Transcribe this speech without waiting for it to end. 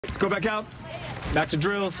Let's go back out. Back to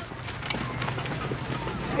drills.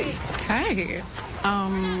 Hi.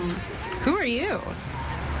 Who are you?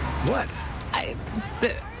 What? A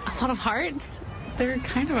lot of hearts. They're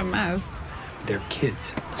kind of a mess. They're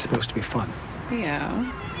kids. It's supposed to be fun.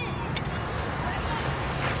 Yeah.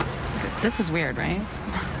 This is weird, right?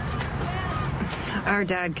 Our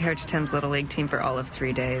dad coached Tim's Little League team for all of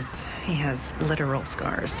 3 days. He has literal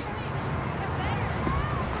scars.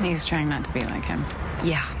 He's trying not to be like him.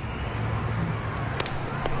 Yeah.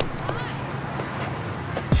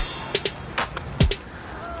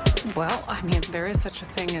 Well, I mean, there is such a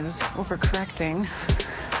thing as overcorrecting.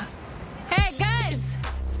 Hey, guys!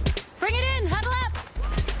 Bring it in! Huddle up!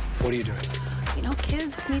 What are you doing? You know,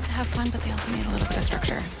 kids need to have fun, but they also need a little bit of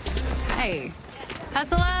structure. Hey.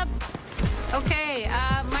 Hustle up! Okay,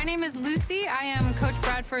 my name is Lucy. I am Coach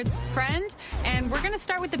Bradford's friend, and we're gonna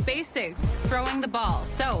start with the basics, throwing the ball.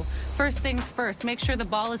 So, first things first, make sure the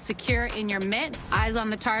ball is secure in your mitt, eyes on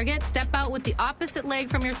the target, step out with the opposite leg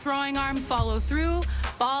from your throwing arm, follow through,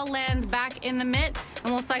 ball lands back in the mitt,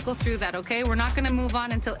 and we'll cycle through that, okay? We're not gonna move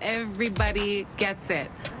on until everybody gets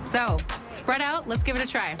it. So, spread out, let's give it a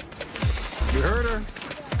try. You heard her.